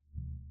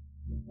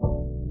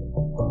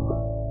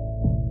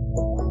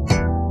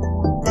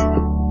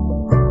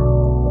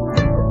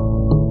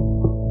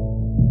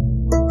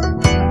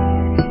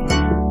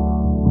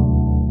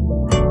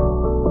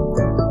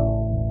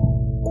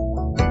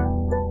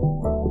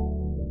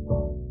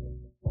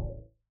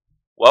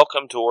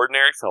Welcome to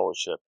Ordinary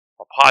Fellowship,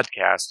 a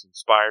podcast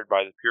inspired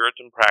by the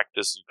Puritan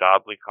practice of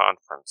godly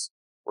conference,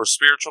 or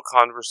spiritual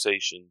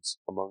conversations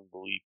among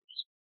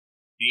believers.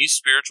 These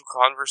spiritual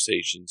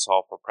conversations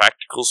offer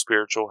practical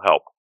spiritual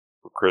help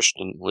for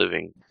Christian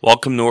living.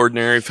 Welcome to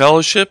Ordinary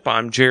Fellowship.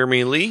 I'm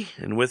Jeremy Lee,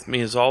 and with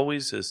me as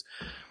always is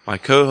my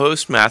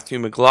co-host Matthew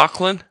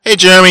McLaughlin. Hey,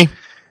 Jeremy.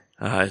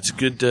 It's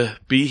good to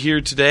be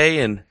here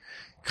today and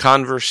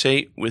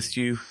conversate with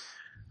you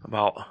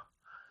about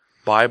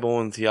Bible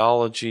and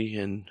theology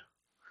and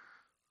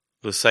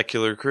the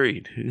secular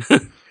creed.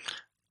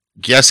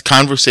 Yes,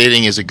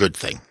 conversating is a good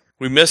thing.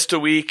 We missed a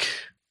week.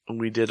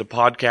 We did a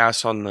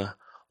podcast on the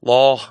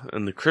law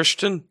and the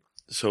Christian.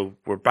 So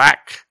we're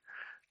back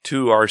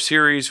to our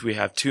series. We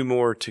have 2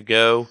 more to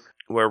go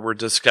where we're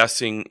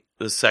discussing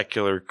the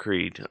secular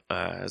creed.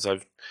 As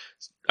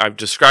I've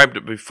described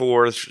it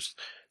before, there's just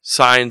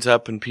signs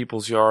up in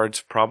people's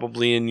yards,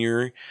 probably in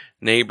your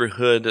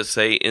neighborhood, that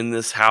say, "In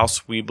this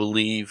house we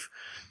believe,"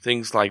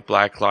 things like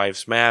Black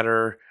Lives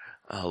Matter,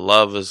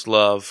 love is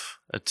love,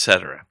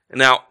 etc.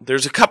 Now,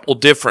 there's a couple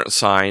different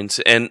signs,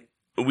 and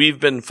we've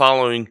been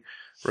following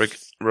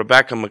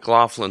Rebecca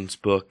McLaughlin's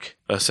book,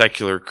 A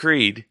Secular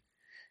Creed,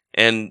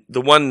 and the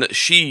one that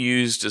she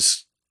used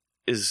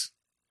is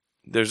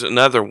there's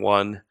another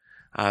one.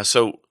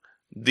 So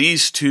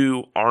these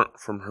 2 aren't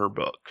from her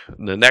book.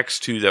 The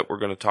next 2 that we're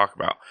going to talk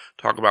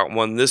about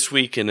one this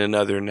week and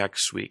another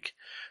next week.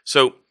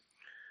 So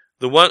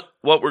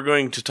what we're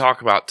going to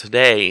talk about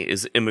today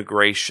is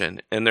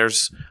immigration, and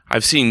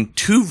I've seen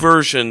 2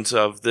 versions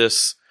of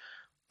this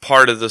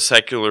part of the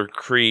secular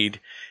creed.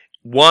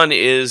 One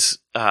is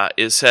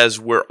it says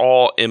we're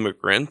all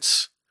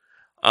immigrants,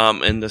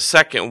 and the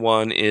second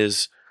one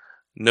is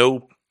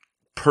no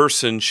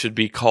person should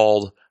be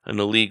called an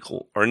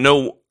illegal, or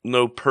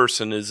no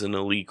person is an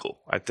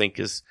illegal, I think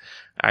is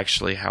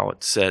actually how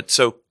it's said.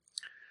 So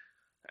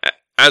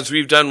as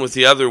we've done with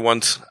the other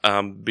ones,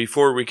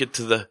 before we get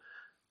to the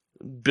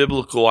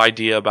biblical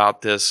idea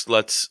about this,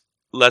 let's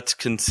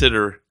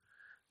consider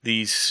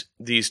these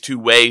 2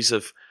 ways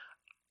of,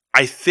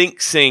 I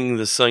think, saying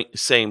the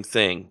same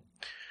thing.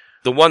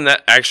 The one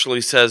that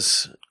actually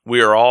says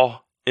we are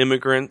all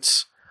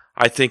immigrants,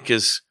 I think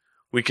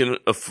we can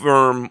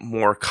affirm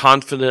more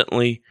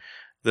confidently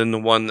than the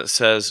one that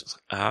says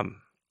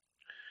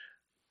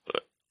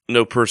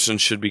no person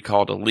should be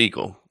called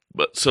illegal.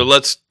 But so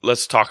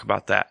let's talk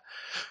about that.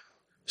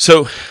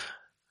 So,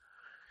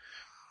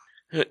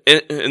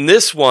 and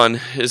this one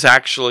is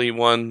actually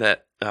one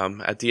that,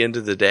 at the end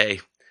of the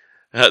day,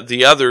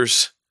 the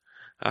others,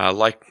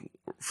 like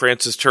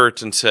Francis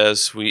Turretin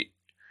says, we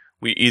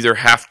either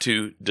have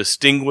to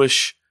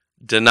distinguish,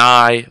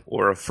 deny,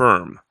 or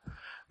affirm.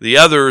 The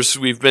others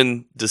we've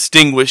been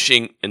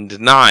distinguishing and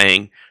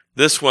denying.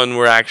 This one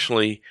we're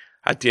actually,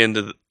 at the end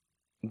of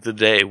the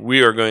day,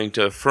 we are going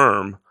to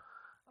affirm,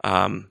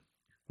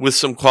 with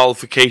some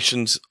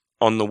qualifications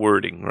on the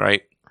wording,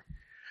 right?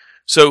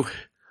 So,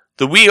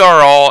 the "we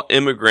are all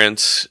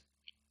immigrants,"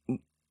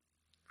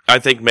 I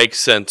think, makes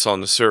sense on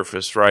the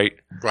surface, right?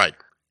 Right.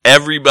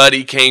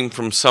 Everybody came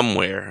from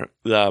somewhere.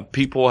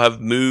 People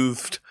have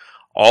moved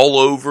all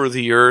over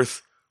the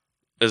earth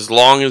as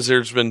long as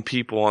there's been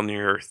people on the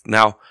earth.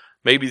 Now,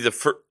 maybe the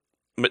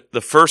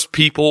first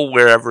people,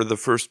 wherever the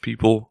first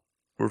people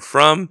were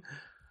from,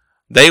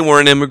 they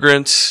weren't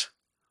immigrants,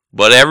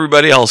 but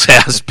everybody else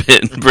has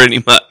been,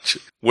 pretty much.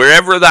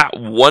 Wherever that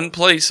one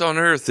place on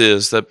earth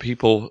is that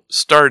people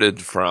started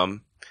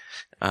from,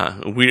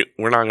 we're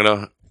not going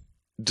to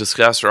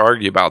discuss or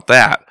argue about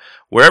that.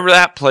 Wherever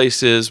that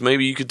place is,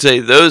 maybe you could say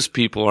those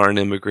people aren't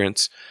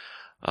immigrants,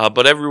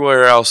 but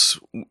everywhere else,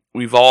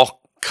 we've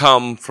all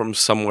come from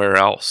somewhere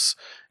else,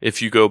 if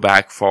you go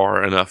back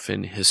far enough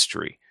in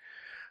history.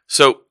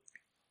 So,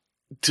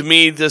 to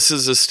me, this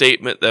is a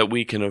statement that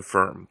we can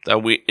affirm,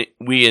 that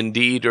we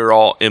indeed are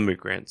all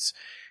immigrants.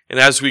 And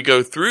as we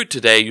go through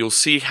today, you'll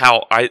see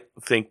how I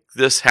think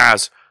this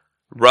has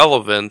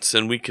relevance,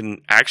 and we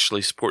can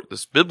actually support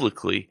this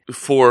biblically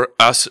for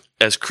us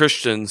as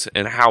Christians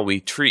and how we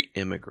treat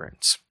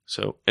immigrants.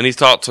 So, any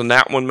thoughts on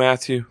that one,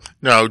 Matthew?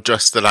 No,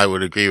 just that I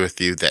would agree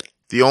with you that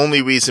the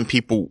only reason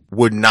people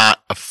would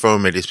not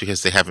affirm it is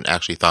because they haven't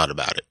actually thought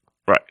about it.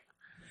 Right.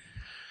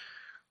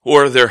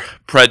 Or they're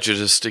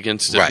prejudiced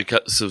against it, right,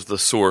 because of the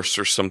source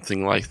or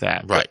something like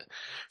that. Right. But,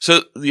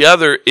 so the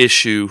other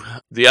issue,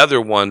 the other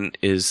one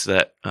is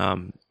that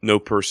no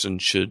person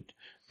should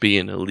be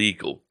an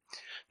illegal.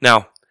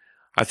 Now,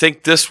 I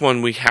think this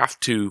one we have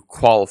to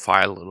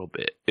qualify a little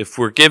bit. If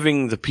we're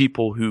giving the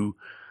people who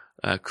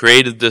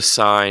created this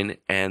sign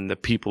and the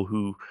people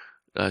who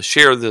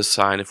share this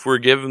sign, if we're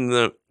giving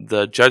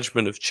the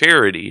judgment of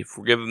charity, if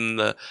we're giving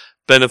the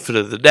benefit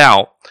of the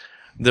doubt,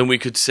 then we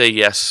could say,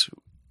 yes,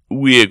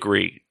 we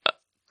agree.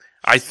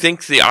 I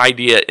think the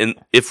idea,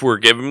 if we're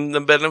giving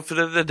the benefit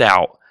of the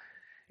doubt,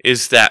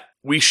 is that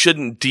we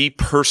shouldn't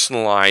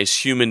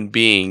depersonalize human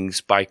beings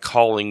by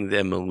calling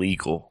them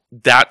illegal.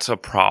 That's a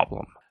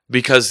problem,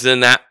 because then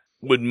that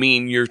would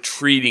mean you're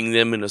treating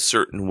them in a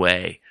certain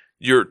way.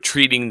 You're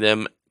treating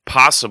them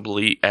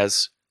possibly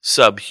as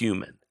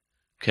subhuman.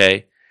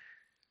 Okay?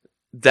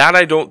 That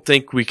I don't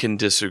think we can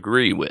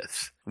disagree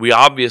with. We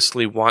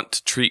obviously want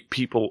to treat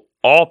people,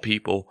 all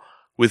people,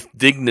 with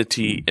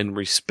dignity and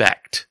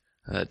respect.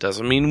 That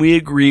doesn't mean we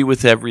agree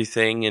with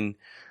everything and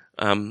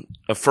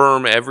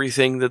affirm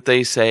everything that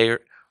they say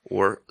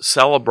or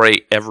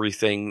celebrate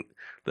everything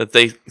that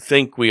they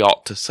think we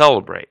ought to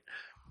celebrate.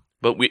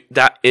 But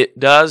it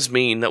does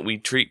mean that we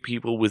treat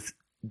people with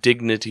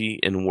dignity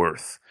and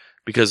worth,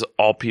 because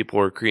all people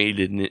are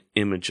created in the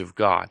image of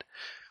God.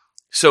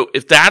 So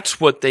if that's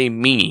what they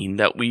mean,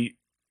 that we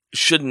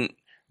shouldn't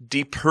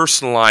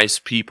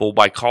depersonalize people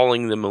by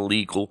calling them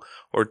illegal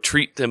or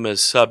treat them as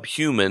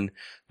subhuman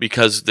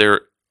because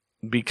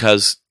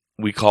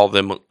we call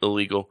them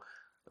illegal,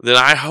 then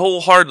I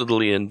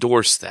wholeheartedly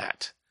endorse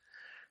that.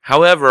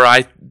 However,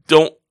 I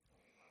don't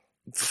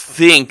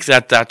think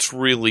that that's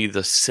really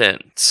the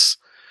sense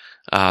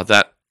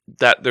that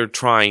they're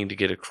trying to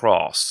get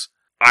across.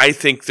 I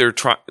think they're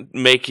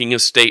making a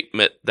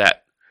statement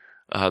that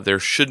there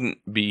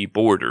shouldn't be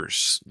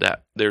borders,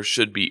 that there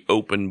should be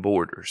open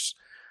borders.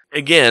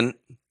 Again,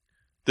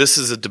 this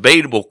is a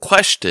debatable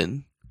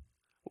question,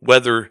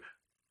 whether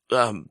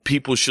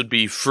people should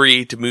be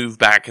free to move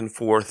back and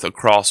forth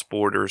across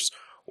borders,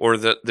 or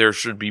that there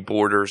should be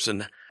borders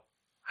and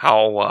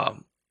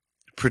how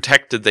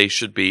protected they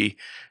should be.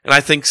 And I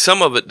think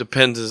some of it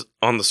depends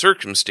on the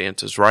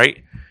circumstances,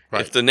 right?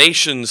 If the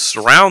nations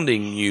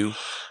surrounding you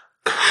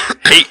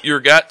hate your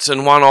guts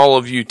and want all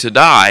of you to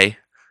die,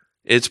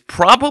 it's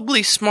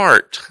probably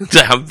smart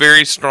to have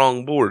very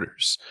strong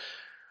borders.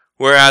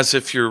 Whereas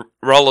if you're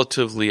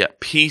relatively at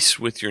peace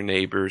with your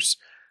neighbors,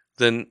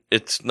 then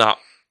it's not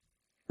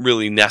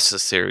really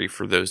necessary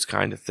for those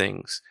kind of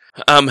things.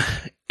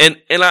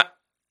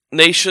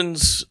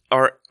 Nations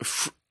are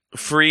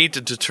free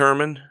to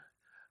determine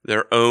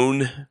their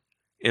own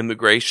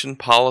immigration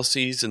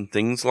policies and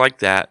things like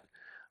that.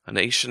 A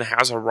nation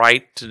has a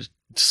right to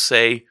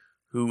say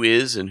who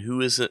is and who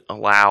isn't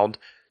allowed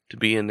to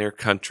be in their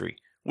country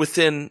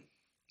within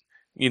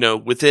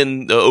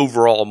the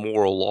overall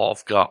moral law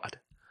of God,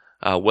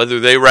 whether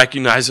they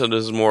recognize it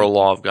as a moral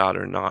law of God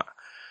or not.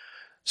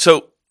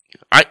 So,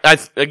 I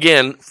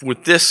again,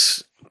 with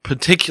this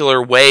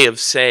particular way of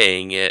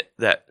saying it,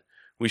 that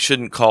we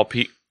shouldn't call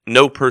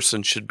no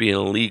person should be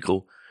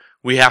illegal,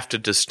 we have to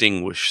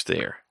distinguish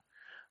there.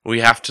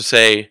 We have to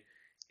say,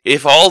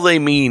 if all they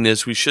mean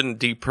is we shouldn't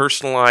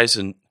depersonalize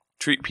and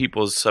treat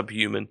people as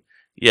subhuman,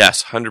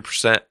 yes,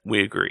 100%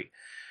 we agree.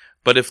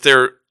 But if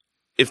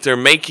they're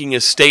making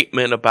a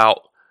statement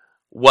about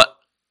what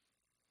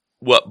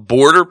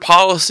border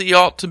policy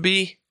ought to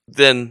be,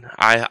 then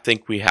I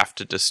think we have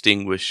to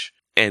distinguish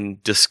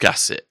and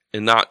discuss it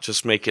and not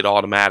just make it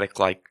automatic.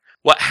 Like,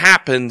 what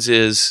happens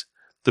is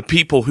the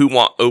people who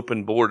want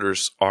open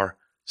borders are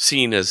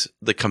seen as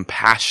the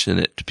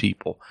compassionate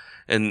people,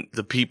 and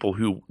the people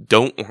who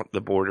don't want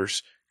the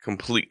borders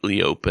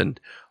completely open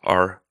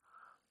are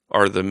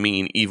the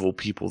mean, evil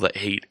people that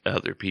hate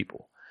other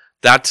people.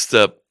 That's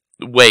the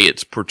way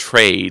it's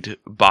portrayed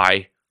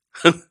by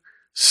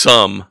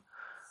some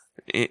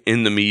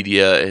in the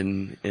media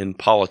and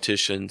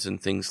politicians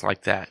and things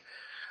like that.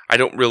 I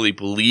don't really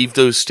believe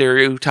those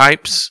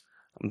stereotypes.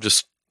 I'm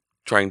just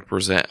trying to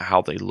present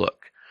how they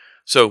look.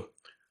 So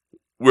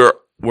we're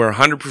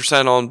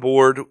 100% on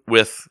board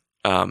with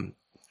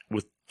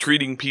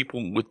treating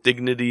people with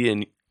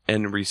dignity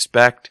and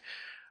respect.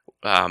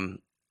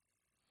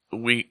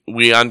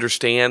 We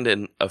understand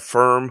and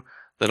affirm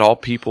that all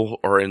people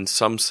are in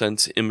some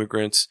sense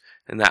immigrants,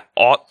 and that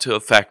ought to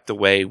affect the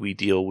way we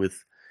deal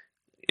with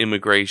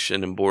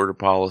immigration and border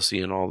policy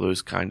and all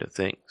those kind of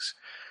things.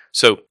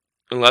 So,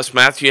 unless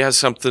Matthew has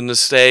something to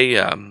say,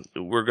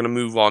 we're going to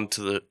move on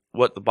to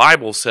what the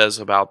Bible says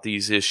about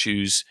these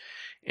issues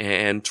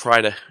and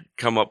try to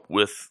come up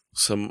with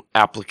some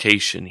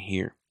application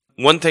here.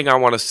 One thing I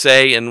want to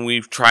say, and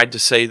we've tried to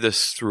say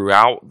this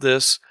throughout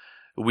this,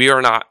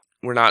 we're not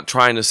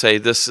trying to say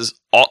this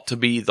ought to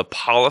be the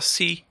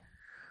policy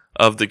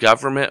of the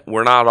government.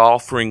 We're not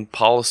offering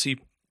policy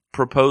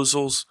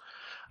proposals.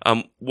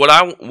 What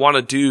I want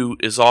to do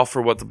is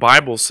offer what the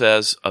Bible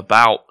says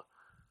about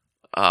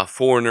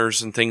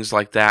foreigners and things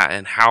like that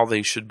and how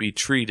they should be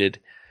treated,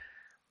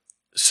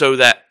 so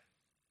that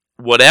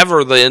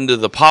whatever the end of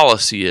the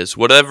policy is,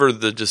 whatever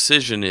the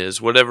decision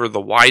is, whatever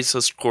the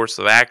wisest course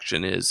of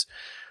action is,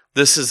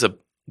 this is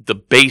the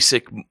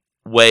basic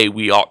way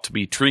we ought to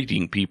be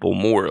treating people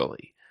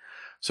morally.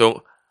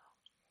 So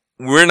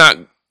we're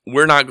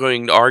not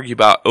going to argue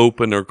about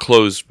open or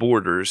closed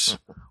borders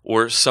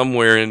or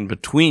somewhere in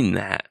between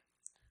that.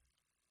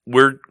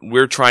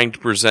 We're trying to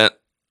present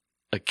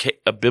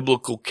a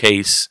biblical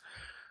case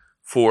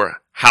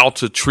for how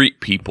to treat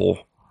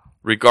people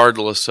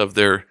regardless of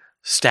their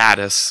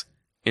status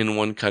in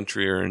one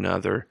country or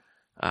another.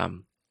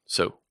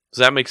 So does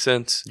that make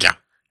sense? Yeah.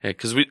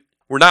 Because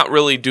we're not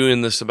really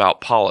doing this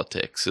about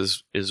politics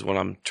is what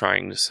I'm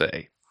trying to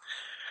say.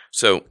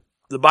 So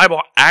the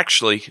Bible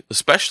actually,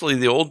 especially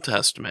the Old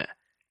Testament,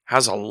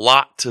 has a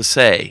lot to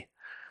say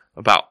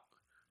about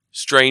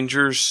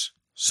strangers,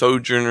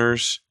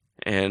 sojourners,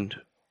 and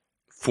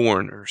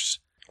foreigners.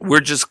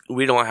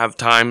 We don't have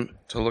time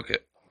to look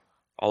at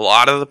a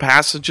lot of the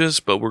passages,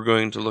 but we're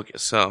going to look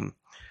at some.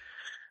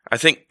 I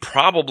think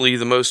probably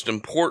the most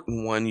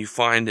important one you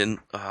find in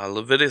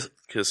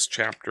Leviticus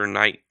chapter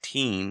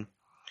 19.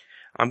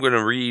 I'm going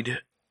to read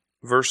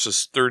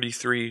verses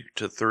 33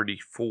 to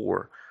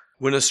 34.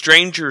 When a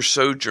stranger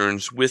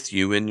sojourns with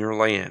you in your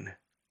land,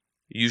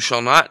 you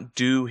shall not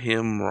do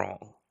him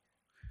wrong.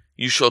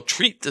 You shall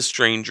treat the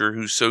stranger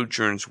who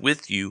sojourns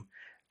with you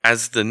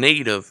as the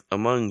native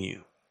among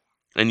you,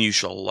 and you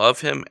shall love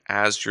him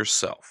as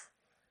yourself.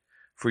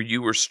 For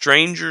you were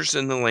strangers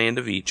in the land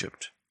of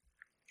Egypt.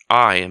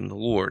 I am the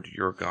Lord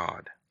your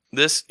God.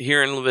 This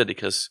here in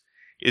Leviticus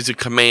is a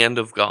command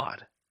of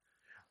God.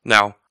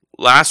 Now,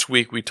 last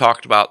week we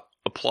talked about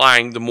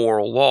applying the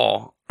moral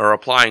law, or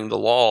applying the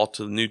law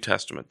to the New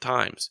Testament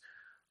times.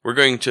 We're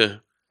going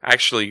to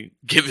actually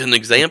give an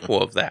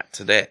example of that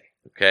today,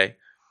 okay?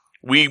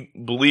 We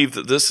believe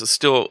that this is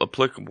still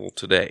applicable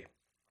today.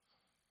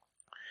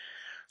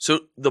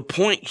 So the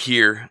point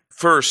here,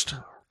 first,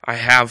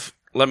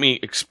 let me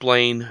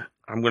explain.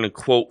 I'm going to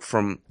quote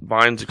from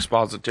Vine's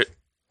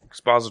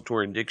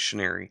Expository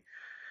Dictionary,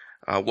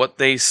 what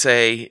they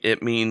say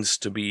it means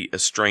to be a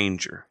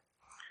stranger.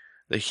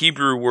 The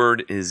Hebrew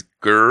word is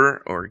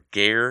ger or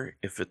ger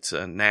if it's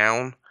a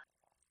noun.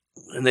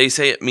 And they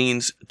say it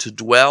means to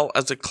dwell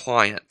as a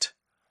client,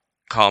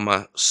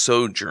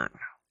 sojourn.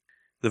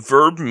 The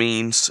verb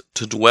means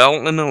to dwell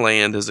in a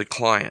land as a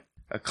client.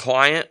 A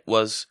client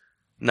was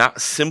not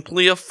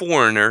simply a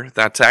foreigner,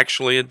 that's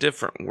actually a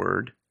different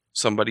word,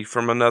 somebody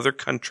from another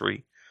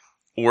country,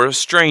 or a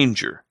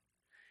stranger.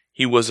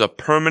 He was a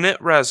permanent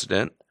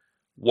resident,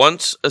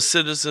 once a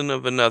citizen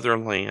of another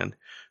land,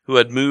 who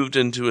had moved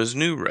into his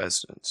new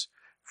residence.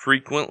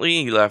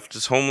 Frequently, he left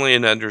his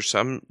homeland under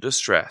some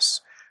distress,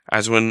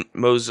 as when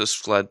Moses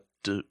fled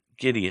to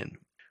Gideon.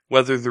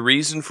 Whether the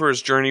reason for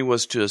his journey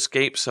was to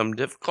escape some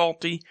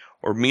difficulty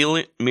or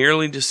merely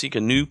to seek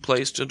a new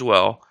place to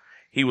dwell,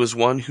 he was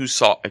one who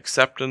sought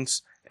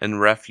acceptance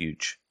and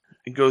refuge.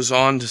 It goes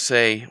on to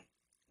say,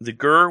 the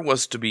ger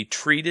was to be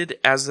treated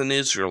as an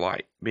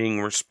Israelite,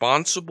 being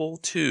responsible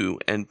to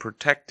and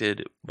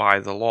protected by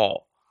the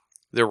law.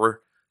 There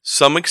were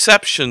some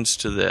exceptions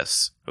to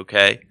this,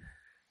 okay?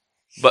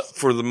 But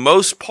for the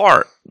most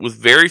part, with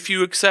very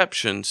few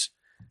exceptions,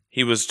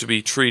 he was to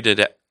be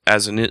treated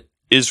as an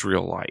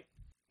Israelite.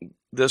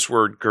 This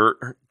word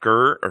ger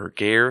or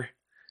ger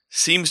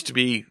seems to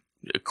be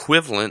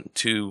equivalent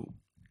to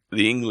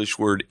the English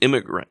word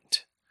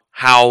immigrant.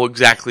 How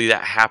exactly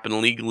that happened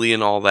legally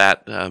and all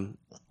that,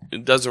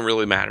 it doesn't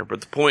really matter.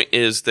 But the point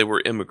is they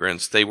were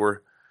immigrants. They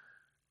were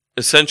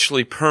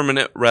essentially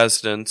permanent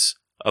residents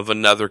of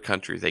another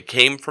country. They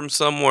came from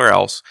somewhere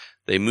else.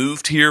 They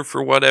moved here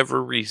for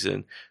whatever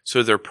reason,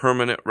 so they're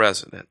permanent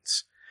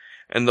residents.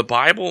 And the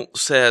Bible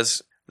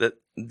says that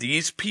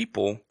these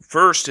people,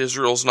 first,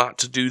 Israel's not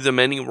to do them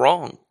any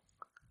wrong.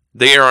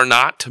 They are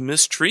not to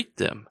mistreat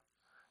them.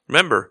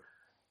 Remember,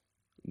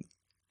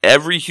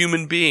 every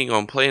human being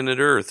on planet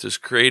Earth is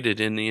created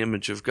in the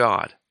image of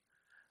God.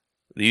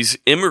 These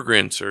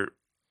immigrants are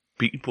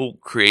people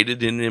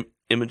created in the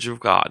image of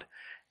God,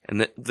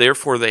 and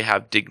therefore they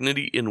have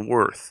dignity and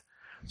worth.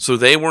 So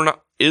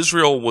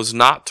Israel was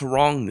not to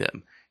wrong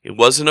them. It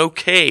wasn't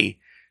okay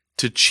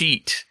to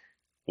cheat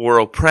or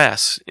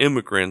oppress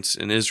immigrants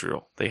in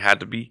Israel. They had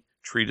to be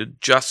treated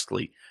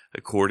justly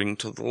according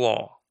to the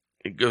law.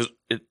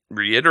 It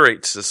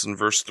reiterates this in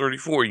verse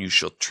 34. You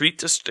shall treat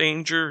the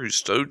stranger who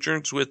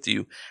sojourns with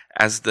you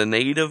as the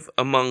native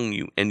among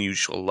you, and you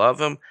shall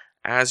love him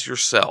as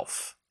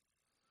yourself.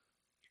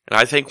 And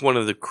I think one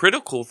of the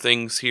critical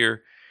things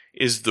here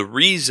is the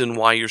reason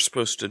why you're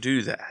supposed to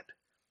do that.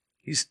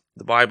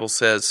 The Bible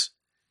says,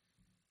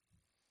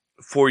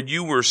 for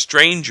you were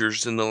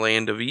strangers in the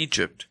land of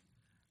Egypt.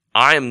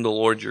 I am the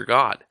Lord your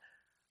God.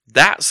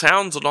 That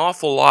sounds an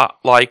awful lot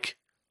like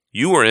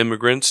you are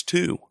immigrants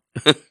too.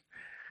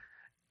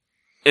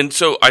 And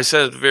so I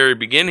said at the very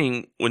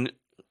beginning, when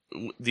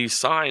these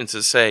signs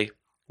that say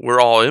we're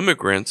all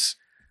immigrants,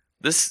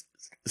 this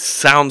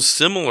sounds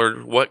similar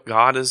to what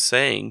God is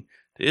saying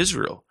to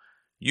Israel.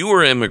 You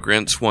were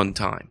immigrants one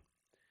time.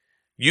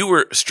 You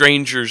were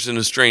strangers in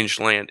a strange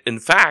land. In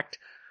fact,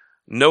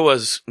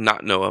 Moses'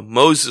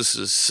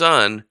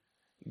 son,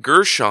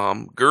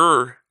 Gershom,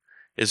 Ger,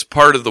 is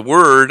part of the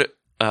word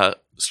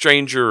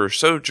stranger or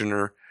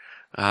sojourner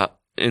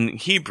in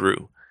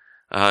Hebrew.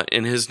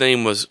 And his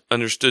name was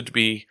understood to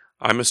be,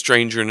 I'm a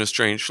stranger in a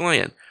strange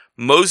land.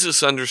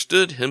 Moses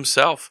understood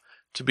himself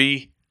to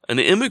be an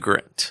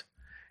immigrant.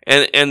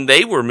 And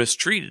they were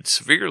mistreated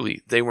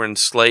severely. They were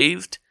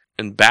enslaved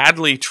and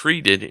badly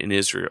treated in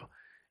Israel.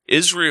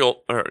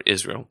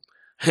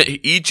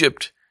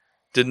 Egypt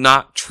did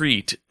not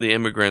treat the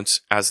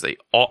immigrants as they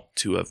ought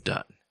to have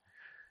done.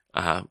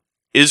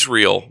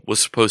 Israel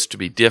was supposed to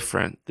be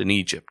different than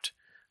Egypt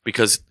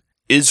because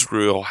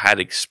Israel had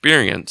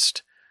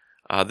experienced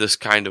this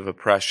kind of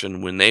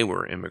oppression when they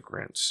were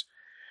immigrants.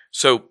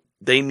 So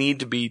they need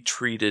to be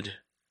treated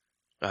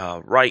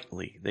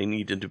rightly. They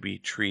needed to be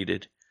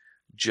treated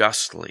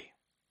justly.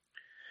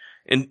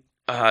 In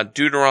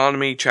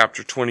Deuteronomy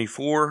chapter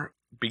 24,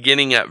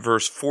 beginning at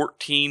verse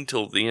 14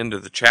 till the end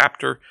of the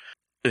chapter,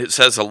 it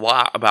says a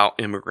lot about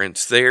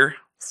immigrants there.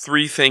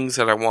 3 things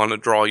that I want to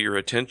draw your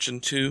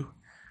attention to.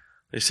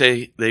 They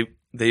say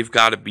they've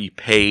got to be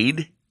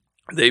paid,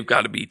 they've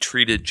got to be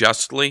treated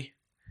justly,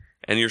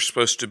 and you're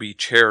supposed to be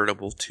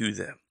charitable to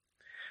them.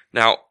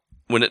 Now,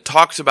 when it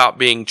talks about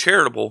being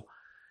charitable,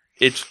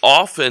 it's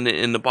often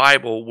in the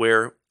Bible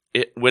where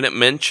when it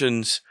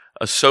mentions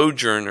a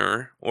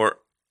sojourner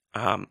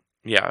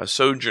a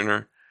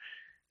sojourner,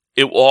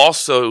 it will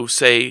also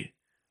say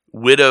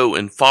widow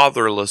and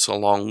fatherless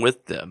along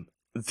with them.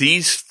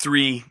 These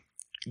 3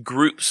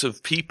 groups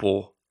of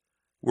people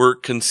were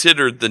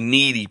considered the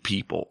needy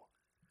people.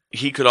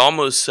 He could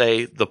almost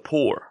say the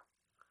poor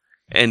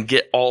and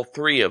get all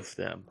 3 of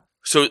them.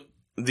 So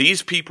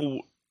these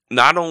people,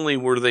 not only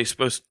were they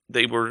supposed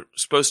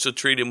to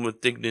treat him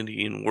with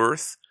dignity and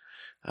worth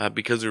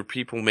because they're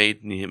people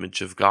made in the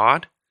image of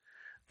God,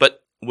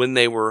 but when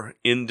they were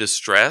in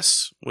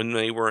distress, when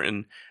they were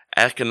in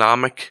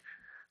economic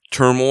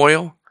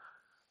turmoil,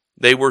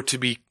 they were to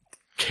be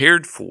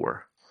cared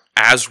for,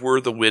 as were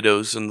the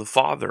widows and the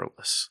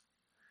fatherless.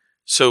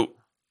 So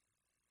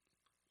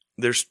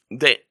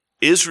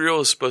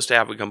Israel is supposed to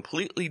have a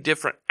completely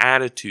different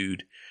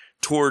attitude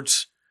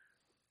towards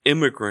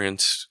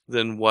immigrants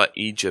than what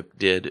Egypt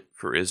did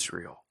for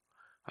Israel.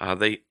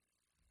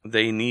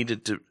 They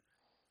needed to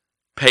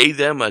pay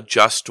them a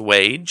just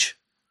wage,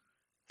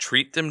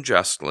 treat them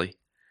justly,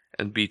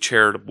 and be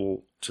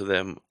charitable to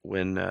them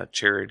when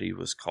charity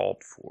was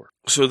called for.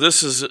 So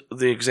this is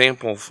the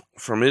example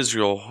from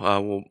Israel.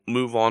 We'll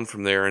move on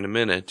from there in a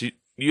minute. Do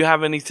you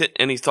have any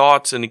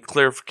thoughts, any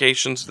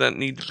clarifications that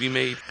need to be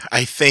made?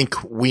 I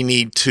think we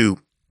need to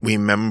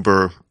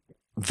remember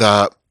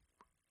the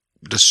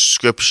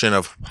description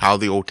of how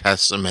the Old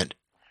Testament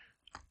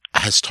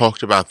has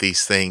talked about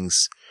these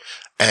things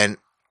and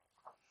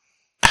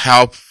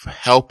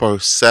help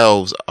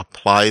ourselves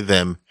apply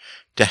them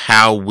to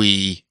how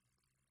we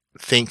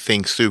think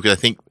things through. Because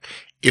I think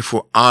if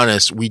we're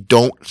honest, we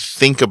don't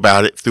think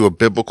about it through a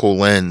biblical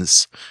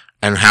lens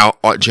and how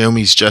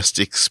Jeremy's just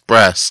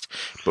expressed,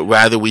 but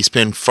rather we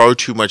spend far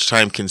too much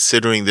time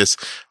considering this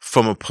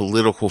from a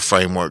political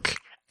framework.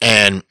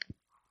 And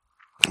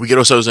we get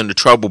ourselves into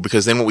trouble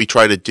because then what we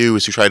try to do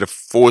is we try to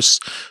force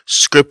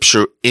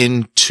scripture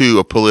into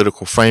a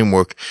political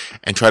framework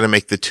and try to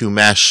make the 2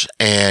 mesh.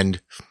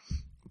 And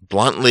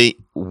bluntly,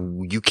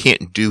 you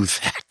can't do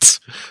that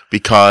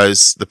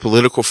because the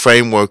political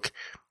framework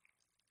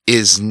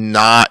is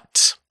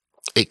not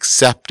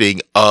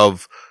accepting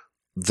of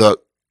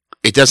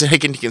it doesn't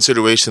take into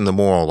consideration the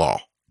moral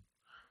law.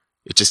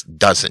 It just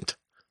doesn't.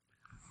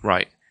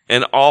 Right.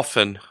 And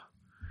often,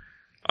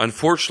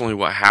 unfortunately,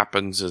 what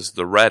happens is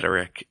the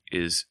rhetoric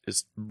is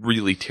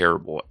really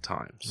terrible at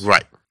times.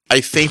 Right.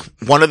 I think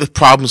one of the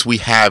problems we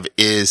have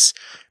is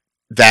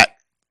that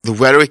the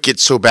rhetoric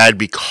gets so bad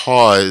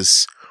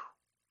because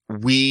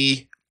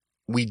we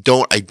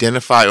don't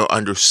identify or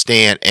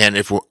understand, and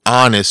if we're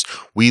honest,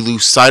 we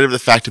lose sight of the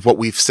fact of what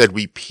we've said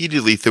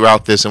repeatedly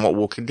throughout this and what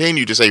we'll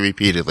continue to say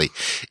repeatedly,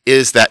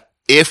 is that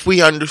if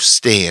we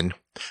understand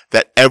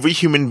that every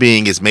human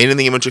being is made in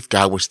the image of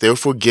God, which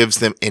therefore gives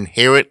them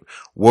inherent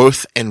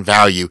worth and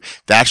value,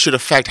 that should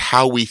affect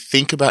how we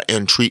think about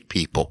and treat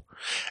people.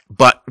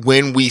 But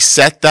when we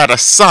set that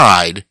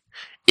aside,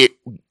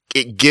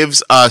 it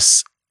gives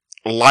us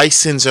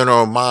license in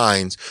our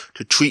minds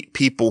to treat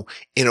people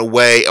in a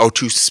way or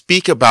to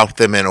speak about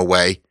them in a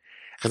way.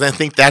 And I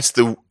think that's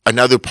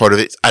another part of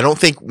it. I don't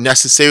think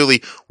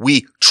necessarily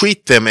we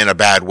treat them in a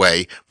bad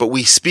way, but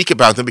we speak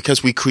about them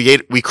because we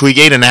create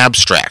an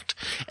abstract.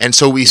 And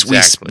so we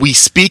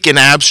speak in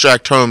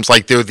abstract terms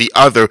like they're the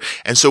other.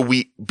 And so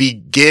we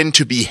begin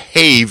to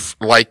behave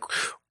like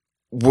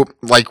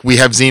we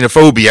have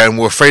xenophobia and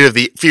we're afraid of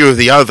the fear of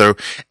the other.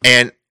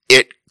 And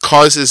it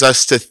causes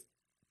us to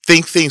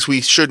think things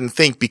we shouldn't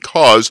think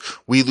because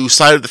we lose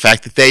sight of the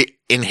fact that they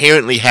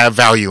inherently have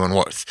value and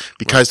worth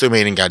because they're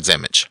made in God's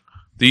image.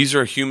 These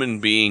are human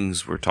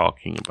beings we're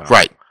talking about.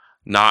 Right.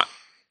 Not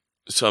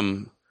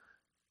some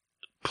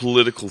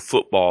political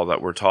football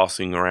that we're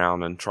tossing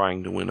around and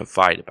trying to win a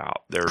fight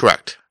about. They're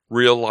correct.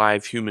 Real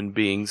live human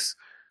beings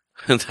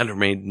that are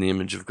made in the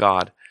image of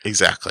God.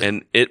 Exactly.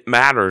 And it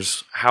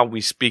matters how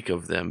we speak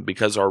of them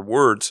because our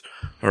words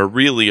are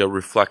really a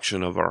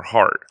reflection of our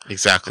heart.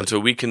 Exactly. And so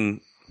we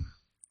can,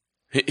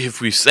 if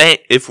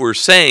we're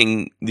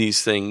saying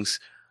these things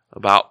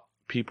about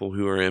people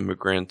who are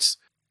immigrants,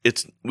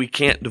 we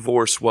can't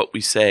divorce what we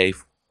say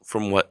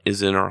from what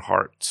is in our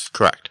hearts.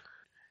 Correct.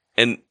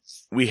 And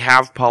we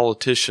have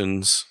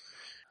politicians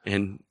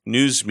and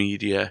news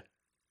media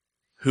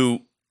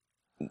who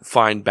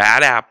find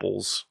bad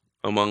apples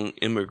among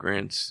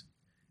immigrants,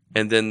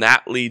 and then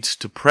that leads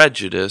to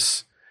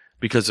prejudice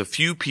because a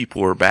few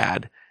people are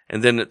bad,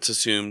 and then it's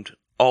assumed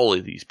all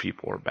of these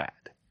people are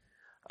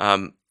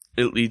bad.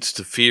 It leads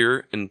to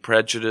fear and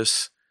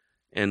prejudice,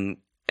 and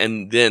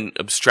then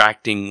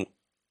abstracting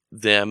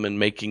them and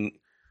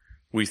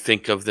we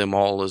think of them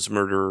all as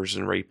murderers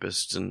and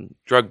rapists and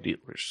drug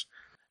dealers.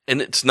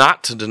 And it's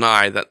not to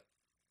deny that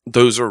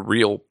those are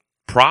real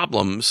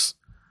problems,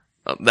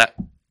 that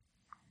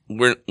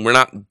we're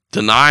not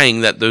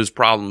denying that those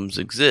problems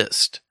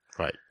exist.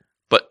 Right.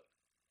 But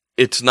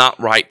it's not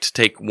right to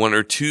take one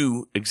or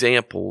two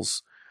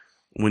examples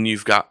when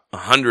you've got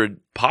 100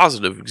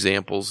 positive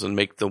examples and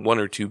make the one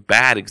or two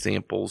bad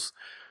examples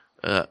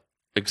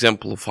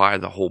exemplify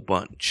the whole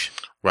bunch.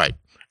 Right.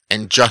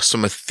 And just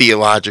from a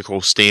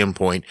theological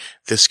standpoint,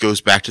 this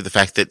goes back to the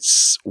fact that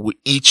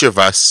each of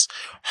us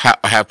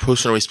have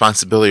personal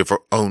responsibility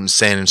for our own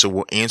sin. And so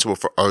we're answerable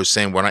for our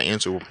sin. We're not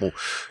answerable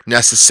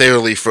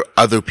necessarily for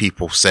other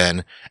people's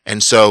sin.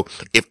 And so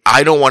if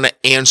I don't want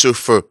to answer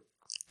for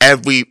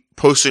every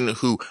person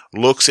who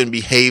looks and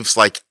behaves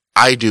like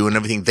I do and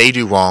everything they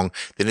do wrong,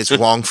 then it's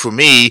wrong for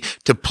me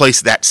to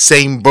place that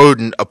same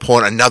burden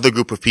upon another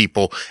group of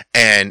people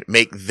and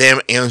make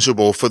them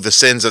answerable for the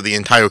sins of the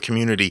entire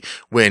community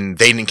when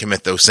they didn't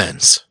commit those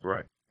sins.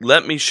 Right.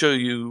 Let me show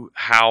you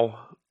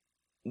how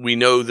we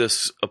know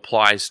this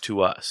applies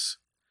to us.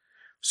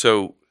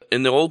 So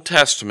in the Old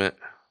Testament,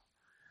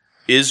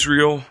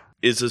 Israel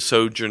is a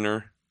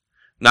sojourner.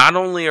 Not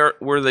only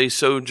were they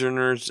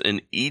sojourners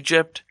in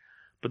Egypt,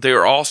 but they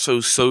are also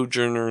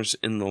sojourners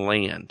in the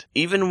land.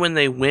 Even when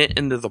they went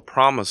into the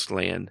promised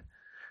land,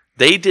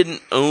 they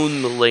didn't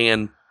own the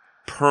land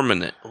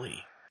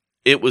permanently.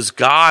 It was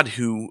God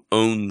who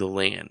owned the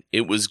land.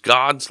 It was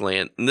God's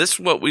land. And this is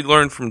what we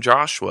learned from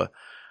Joshua,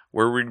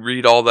 where we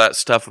read all that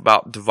stuff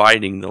about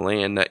dividing the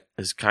land. That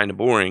is kind of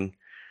boring.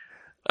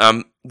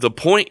 The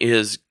point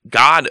is,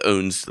 God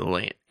owns the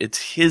land.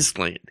 It's His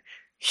land.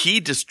 He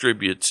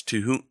distributes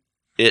to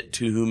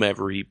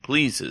whomever He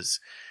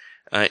pleases.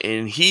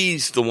 And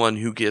He's the one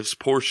who gives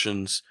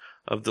portions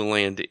of the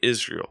land to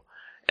Israel.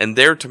 And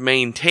they're to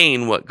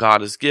maintain what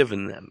God has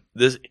given them.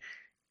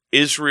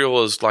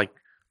 Israel is like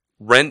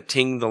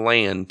renting the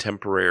land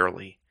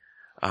temporarily.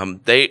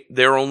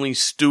 They're only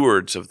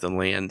stewards of the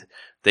land.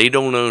 They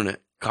don't own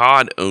it.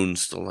 God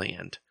owns the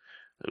land.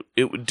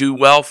 It would do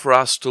well for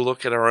us to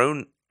look at our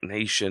own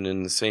nation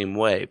in the same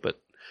way,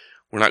 but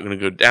we're not going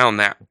to go down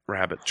that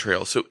rabbit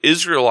trail. So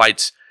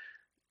Israelites,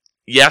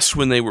 yes,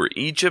 when they were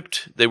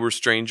Egypt, they were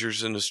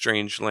strangers in a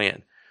strange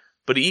land.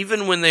 But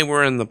even when they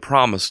were in the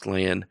promised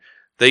land,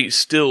 they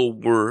still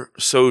were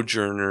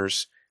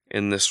sojourners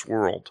in this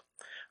world.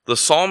 The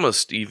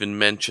psalmist even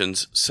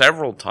mentions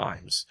several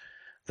times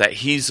that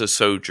he's a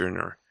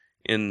sojourner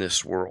in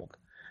this world.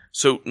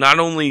 So not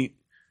only,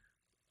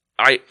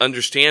 I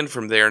understand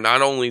from there,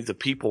 not only the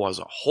people as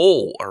a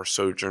whole are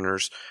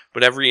sojourners,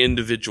 but every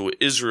individual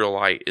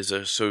Israelite is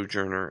a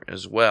sojourner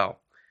as well.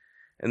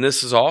 And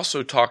this is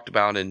also talked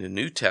about in the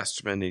New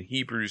Testament in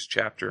Hebrews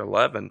chapter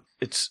 11.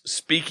 It's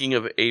speaking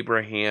of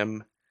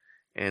Abraham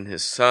and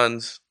his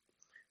sons.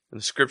 And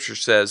the scripture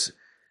says,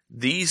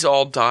 "These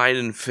all died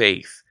in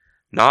faith,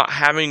 not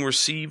having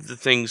received the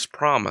things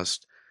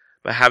promised,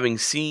 but having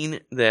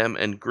seen them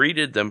and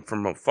greeted them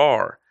from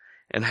afar,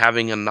 and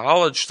having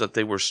acknowledged that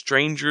they were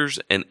strangers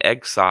and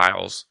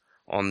exiles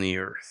on the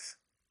earth."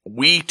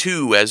 We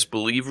too, as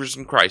believers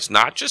in Christ,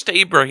 not just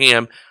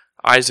Abraham,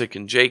 Isaac,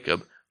 and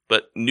Jacob,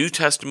 but New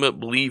Testament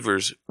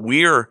believers,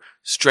 we're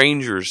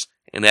strangers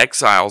and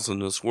exiles in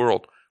this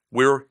world.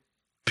 We're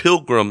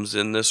pilgrims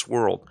in this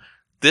world.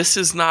 This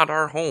is not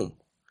our home.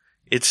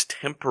 It's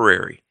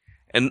temporary.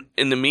 And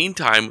in the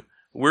meantime,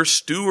 we're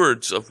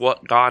stewards of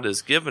what God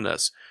has given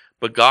us,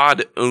 but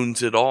God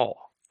owns it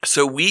all.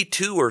 So we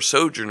too are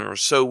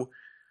sojourners. So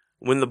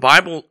when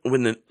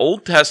the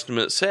Old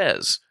Testament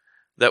says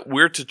that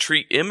we're to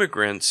treat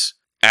immigrants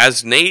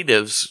as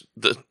natives,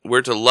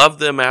 we're to love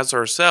them as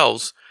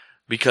ourselves,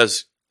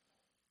 because,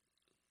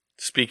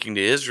 speaking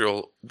to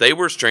Israel, they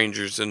were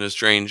strangers in a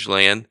strange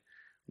land.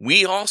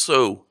 We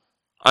also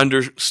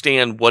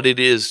understand what it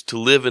is to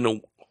live in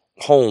a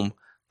home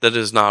that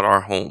is not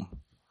our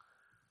home.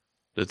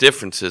 The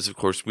difference is, of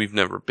course, we've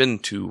never been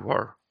to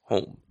our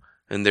home,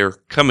 and they're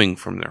coming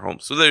from their home.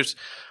 So there's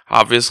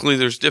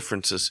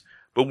differences,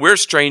 but we're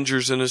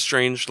strangers in a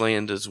strange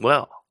land as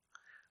well.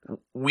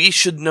 We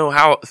should know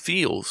how it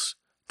feels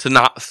to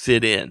not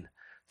fit in,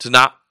 to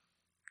not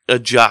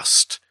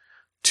adjust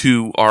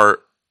to our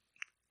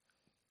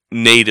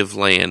native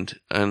land,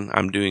 and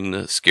I'm doing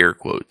the scare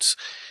quotes.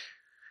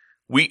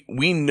 We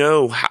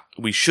know how,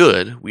 we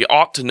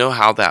ought to know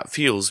how that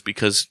feels,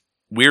 because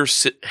we're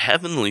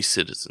heavenly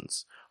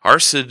citizens. Our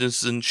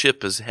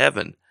citizenship is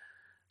heaven.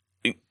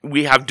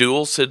 We have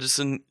dual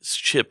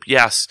citizenship,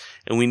 yes,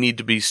 and we need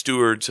to be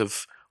stewards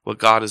of what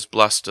God has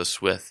blessed us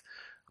with.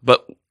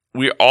 But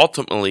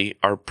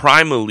our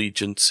prime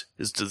allegiance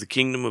is to the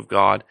kingdom of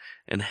God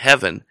and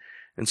heaven.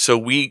 And so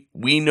we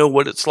know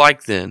what it's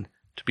like then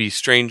to be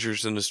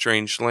strangers in a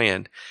strange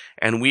land.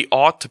 And we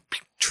ought to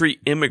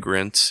treat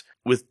immigrants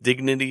with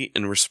dignity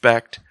and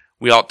respect.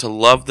 We ought to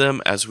love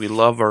them as we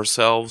love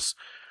ourselves.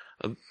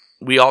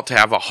 We ought to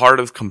have a heart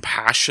of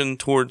compassion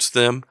towards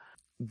them,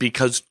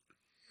 because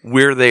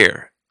we're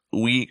there.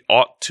 We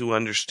ought to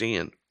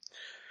understand.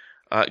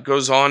 It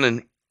goes on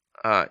in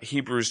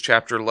Hebrews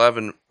chapter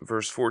 11,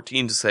 verse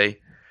 14 to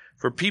say,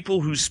 "For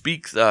people who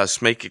speak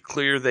thus make it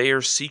clear they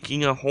are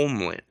seeking a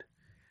homeland.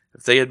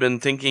 If they had been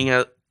thinking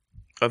of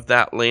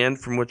that land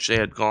from which they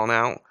had gone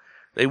out,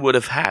 they would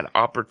have had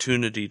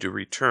opportunity to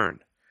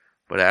return.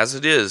 But as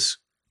it is,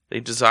 they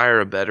desire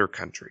a better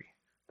country,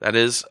 that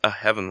is, a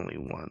heavenly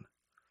one.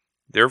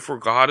 Therefore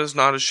God is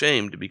not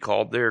ashamed to be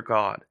called their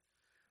God,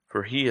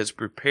 for he has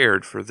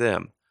prepared for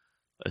them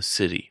a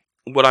city."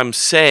 What I'm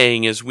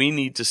saying is we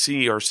need to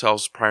see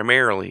ourselves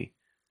primarily,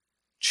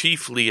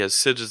 chiefly as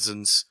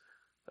citizens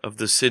of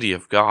the city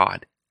of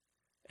God,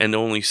 and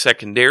only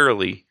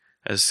secondarily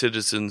as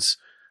citizens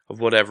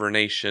of whatever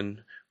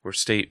nation or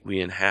state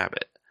we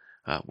inhabit,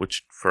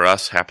 which for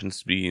us happens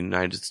to be the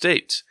United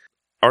States.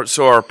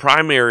 So our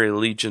primary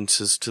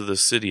allegiance is to the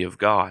city of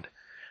God.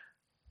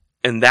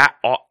 And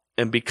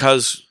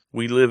because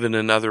we live in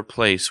another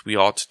place, we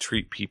ought to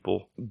treat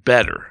people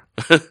better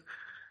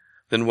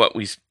than what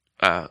we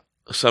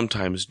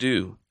sometimes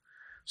do.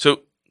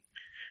 So,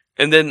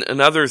 and then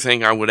another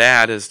thing I would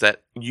add is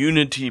that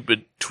unity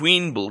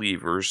between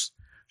believers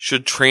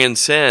should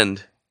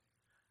transcend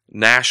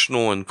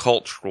national and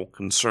cultural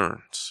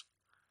concerns.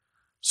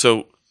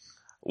 So,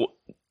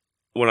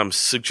 what I'm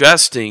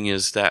suggesting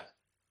is that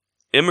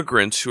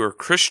immigrants who are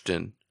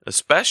Christian,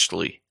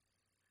 especially,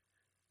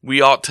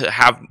 we ought to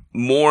have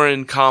more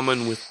in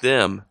common with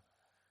them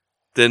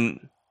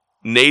than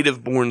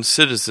native-born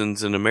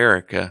citizens in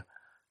America,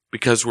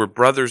 because we're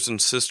brothers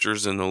and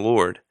sisters in the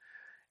Lord.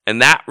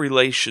 And that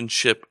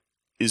relationship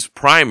is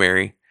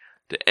primary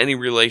to any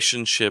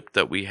relationship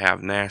that we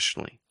have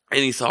nationally.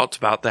 Any thoughts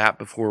about that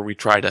before we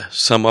try to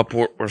sum up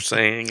what we're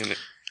saying and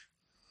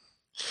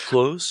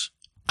close?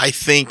 I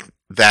think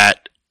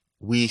that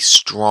we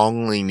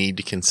strongly need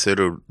to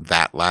consider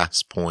that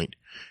last point.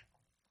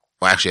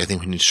 Well, actually, I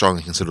think we need to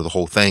strongly consider the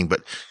whole thing,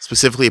 but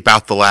specifically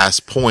about the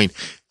last point,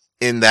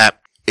 in that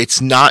it's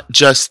not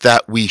just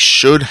that we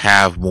should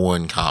have more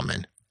in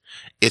common.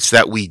 It's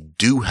that we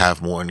do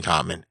have more in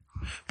common,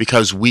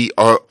 because we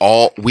are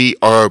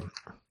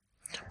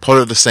part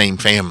of the same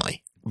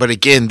family. But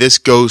again, this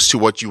goes to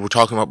what you were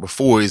talking about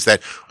before, is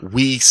that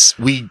we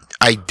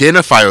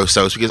identify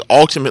ourselves, because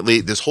ultimately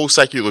this whole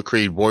secular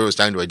creed boils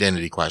down to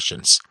identity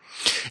questions.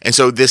 And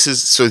so this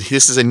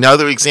is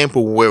another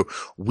example where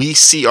we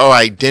see our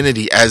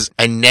identity as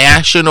a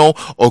national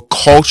or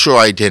cultural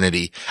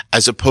identity,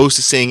 as opposed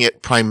to seeing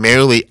it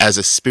primarily as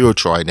a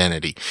spiritual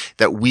identity,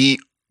 that we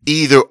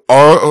either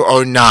are or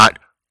are not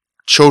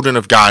children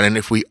of God. And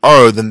if we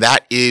are, then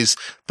that is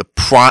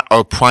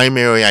our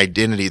primary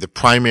identity, the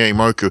primary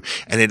marker,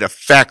 and it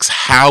affects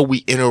how we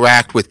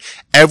interact with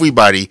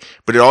everybody,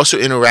 but it also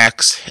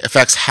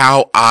affects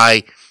how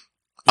I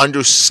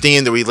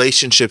understand the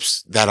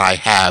relationships that I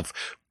have,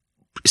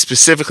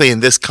 specifically in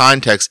this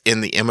context,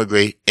 and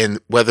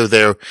whether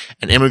they're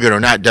an immigrant or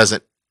not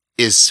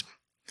is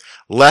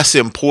less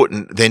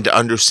important than to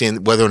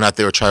understand whether or not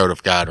they're a child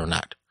of God or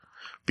not.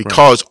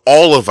 Because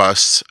all of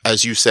us,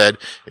 as you said,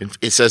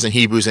 it says in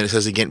Hebrews, and it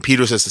says again,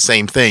 Peter says the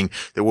same thing,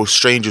 that we're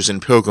strangers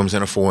and pilgrims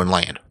in a foreign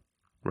land.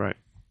 Right.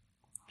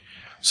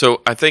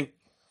 So I think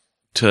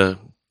to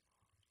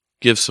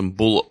give some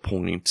bullet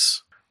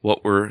points,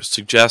 what we're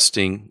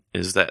suggesting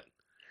is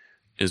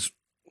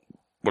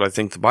what I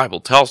think the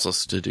Bible tells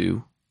us to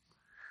do,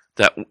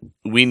 that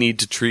we need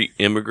to treat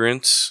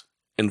immigrants,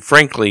 and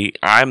frankly,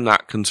 I'm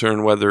not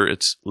concerned whether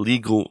it's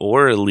legal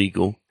or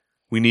illegal.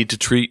 We need to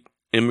treat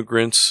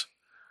immigrants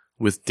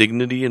with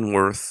dignity and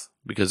worth,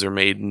 because they're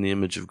made in the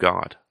image of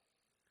God.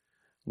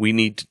 We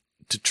need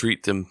to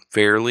treat them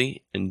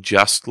fairly and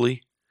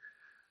justly,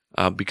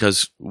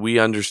 because we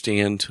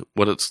understand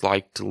what it's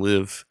like to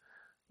live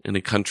in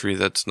a country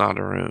that's not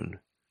our own.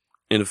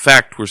 In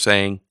effect, we're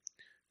saying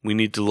we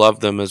need to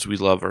love them as we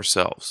love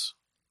ourselves.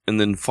 And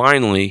then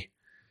finally,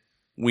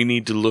 we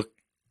need to look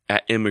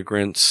at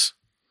immigrants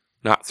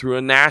not through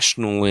a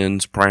national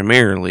lens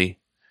primarily,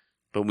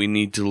 but we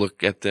need to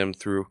look at them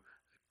through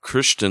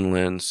Christian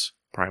lens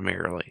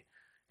primarily,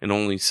 and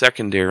only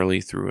secondarily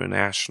through a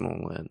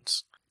national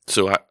lens.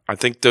 So I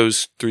think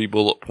those 3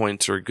 bullet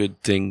points are a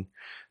good thing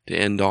to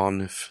end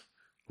on,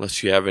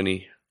 unless you have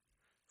any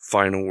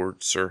final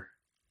words, sir.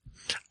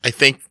 I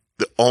think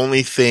the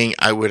only thing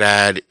I would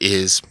add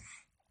is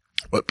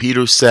what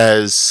Peter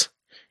says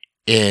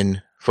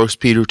in 1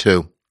 Peter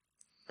 2,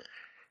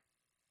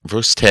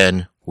 verse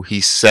 10, where he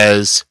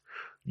says,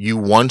 "You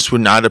once were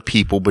not a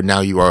people, but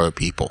now you are a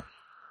people."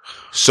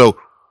 So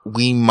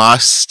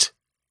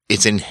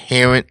it's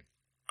inherent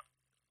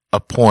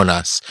upon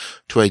us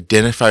to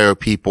identify our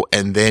people,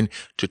 and then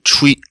to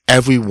treat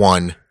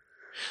everyone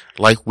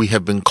like we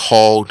have been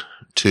called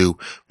to,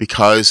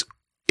 because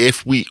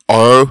if we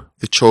are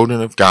the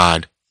children of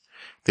God,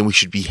 then we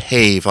should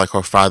behave like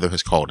our Father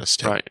has called us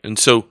to. Right. And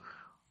so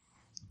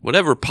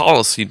whatever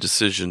policy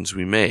decisions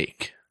we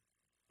make,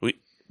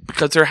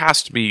 because there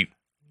has to be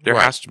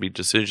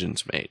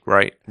decisions made,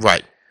 right?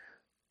 Right.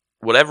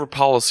 Whatever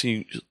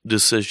policy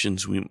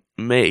decisions we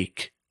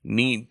make,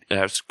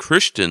 as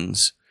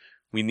Christians,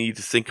 we need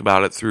to think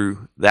about it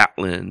through that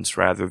lens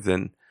rather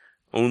than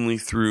only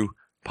through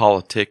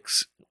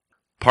politics,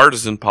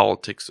 partisan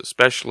politics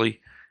especially,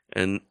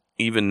 and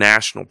even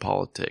national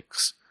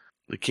politics.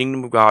 The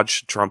kingdom of God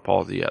should trump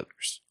all the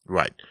others.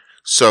 Right.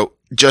 So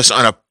just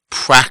on a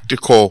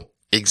practical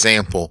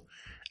example,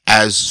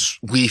 as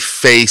we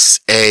face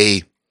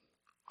a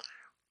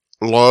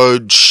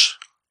large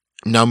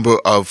number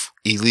of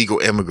illegal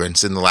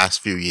immigrants in the last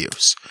few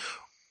years,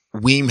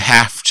 we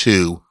have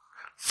to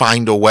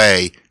find a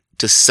way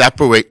to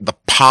separate the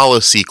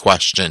policy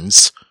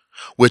questions,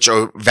 which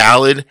are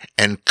valid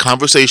and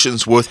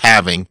conversations worth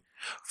having,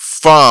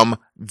 from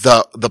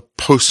the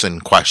person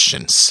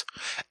questions.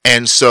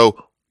 And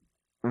so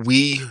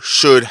we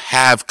should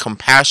have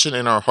compassion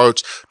in our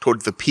hearts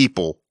toward the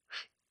people,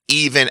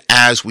 even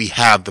as we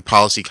have the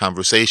policy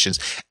conversations.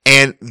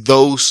 And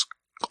those,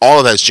 all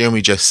of that, as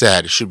Jeremy just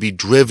said, should be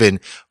driven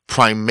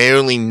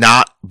primarily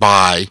not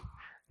by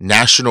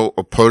national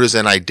or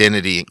partisan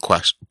identity in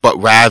question,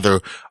 but rather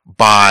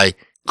by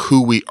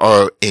who we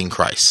are in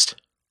Christ.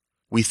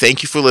 We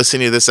thank you for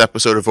listening to this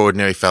episode of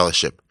Ordinary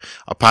Fellowship,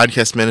 a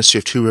podcast ministry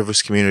of Two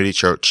Rivers Community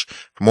Church.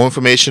 For more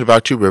information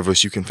about Two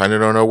Rivers, you can find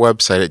it on our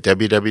website at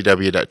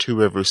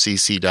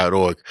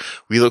www.tworiverscc.org.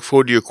 We look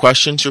forward to your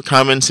questions, your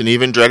comments, and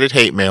even dreaded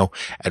hate mail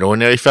at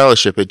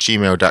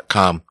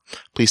ordinaryfellowship@gmail.com.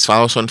 Please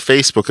follow us on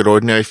Facebook at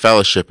Ordinary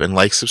Fellowship and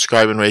like,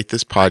 subscribe, and rate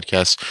this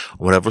podcast on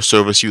whatever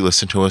service you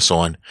listen to us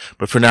on.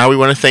 But for now, we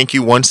want to thank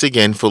you once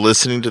again for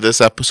listening to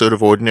this episode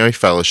of Ordinary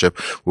Fellowship,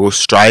 where we're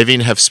striving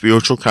to have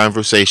spiritual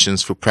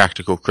conversations for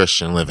practical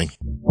Christian living.